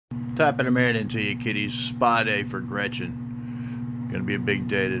Tapping them into you, kiddies. Spa day for Gretschin. Gonna be a big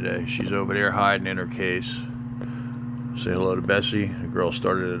day today. She's over there hiding in her case. Say hello to Bessie. The girl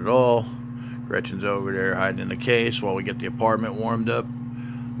started it all. Gretchen's over there hiding in the case while we get the apartment warmed up.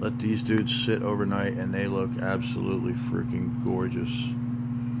 Let these dudes sit overnight, and they look absolutely freaking gorgeous.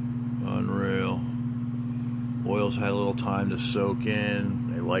 Unreal. Oils had a little time to soak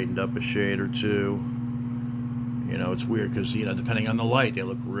in. They lightened up a shade or two. You know, it's weird because, you know, depending on the light, they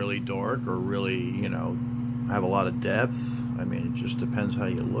look really dark or really, you know, have a lot of depth. I mean, it just depends how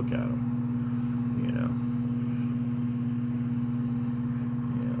you look at them, you know.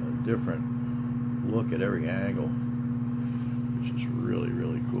 Different look at every angle, which is really,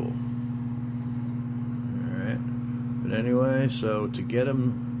 really cool. Alright. But anyway, so to get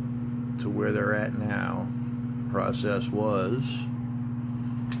them to where they're at now, process was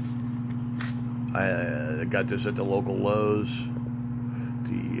I got this at the local Lowe's,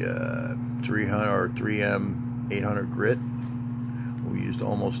 the 300 or 3M 800 grit. We used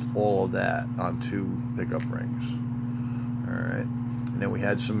almost all of that on 2 pickup rings. Alright, and then we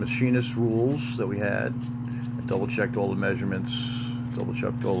had some machinist rules that we had. I double-checked all the measurements,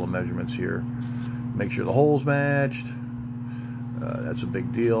 here. Make sure the holes matched. That's a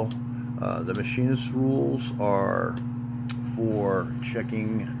big deal. The machinist rules are for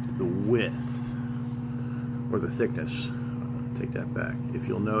checking the width or the thickness. Take that back. If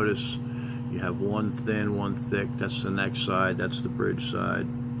you'll notice, you have one thin, one thick. That's the next side. That's the bridge side.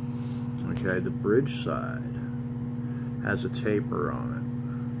 Okay, the bridge side has a taper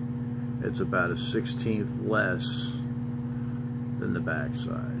on it. It's about a 1/16 less than the back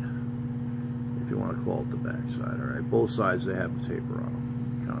side, if you want to call it the back side. All right, both sides they have a taper on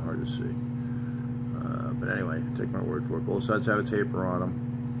them. Kind of hard to see, but anyway, take my word for it. Both sides have a taper on them.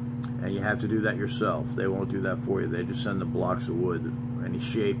 And you have to do that yourself. They won't do that for you. They just send the blocks of wood. Any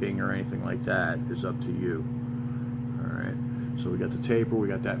shaping or anything like that is up to you. Alright, so we got the taper, we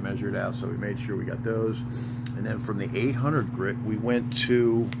got that measured out, so we made sure we got those. And then from the 800 grit, we went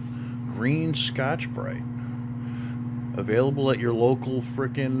to green Scotch-Brite. Available at your local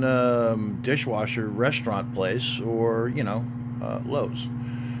frickin' dishwasher restaurant place or, you know, Lowe's.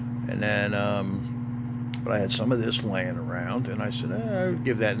 And then, but I had some of this laying around, and I said, I would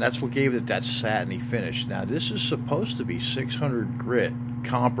give that, and that's what gave it that satiny finish. Now, this is supposed to be 600 grit,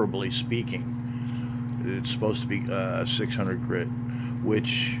 comparably speaking. It's supposed to be 600 grit,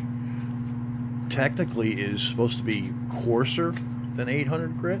 which technically is supposed to be coarser than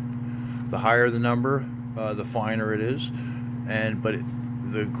 800 grit. The higher the number, the finer it is. But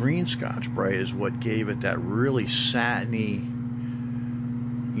the green Scotch-Brite is what gave it that really satiny,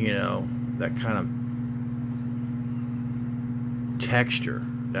 you know, that kind of texture.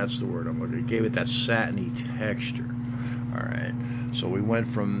 That's the word I'm looking. It gave it that satiny texture. All right, so we went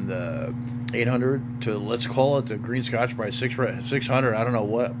from the 800 to, let's call it the green Scotch-Brite 600. I don't know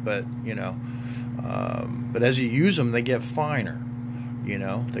what, but you know, but as you use them, they get finer. You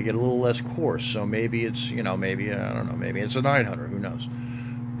know, they get a little less coarse. So maybe it's, you know, maybe I don't know, maybe it's a 900. Who knows?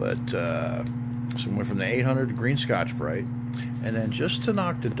 But so we went from the 800 to green Scotch-Brite, and then just to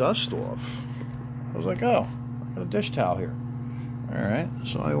knock the dust off, I was like, oh, I got a dish towel here. Alright,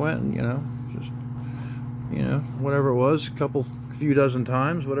 so I went and, you know, just, you know, whatever it was, a few dozen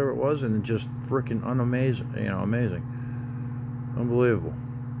times, whatever it was, and just freaking amazing, you know, amazing. Unbelievable.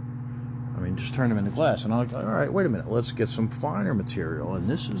 I mean, just turn them into glass, and I'm like, alright, wait a minute, let's get some finer material, and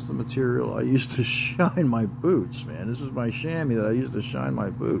this is the material I used to shine my boots, man. This is my chamois that I used to shine my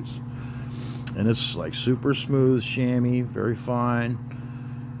boots. And it's like super smooth chamois, very fine,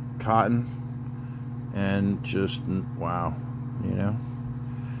 cotton, and just, wow. You know,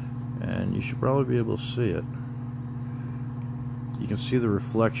 and you should probably be able to see it. You can see the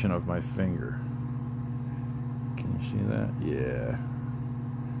reflection of my finger. Can you see that? Yeah.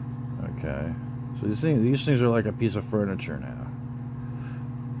 Okay. So these things are like a piece of furniture now.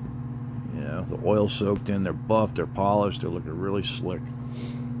 You know, the oil soaked in, they're buffed, they're polished, they're looking really slick.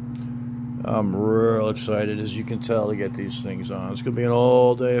 I'm real excited, as you can tell, to get these things on. It's going to be an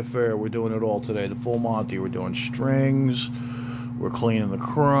all-day affair. We're doing it all today. The full Monty. We're doing strings. We're cleaning the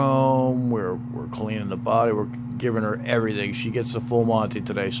chrome, we're cleaning the body, we're giving her everything. She gets the full Monty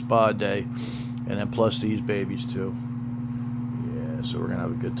today, spa day, and then plus these babies too. Yeah, so we're going to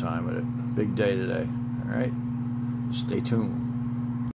have a good time with it. Big day today, all right? Stay tuned.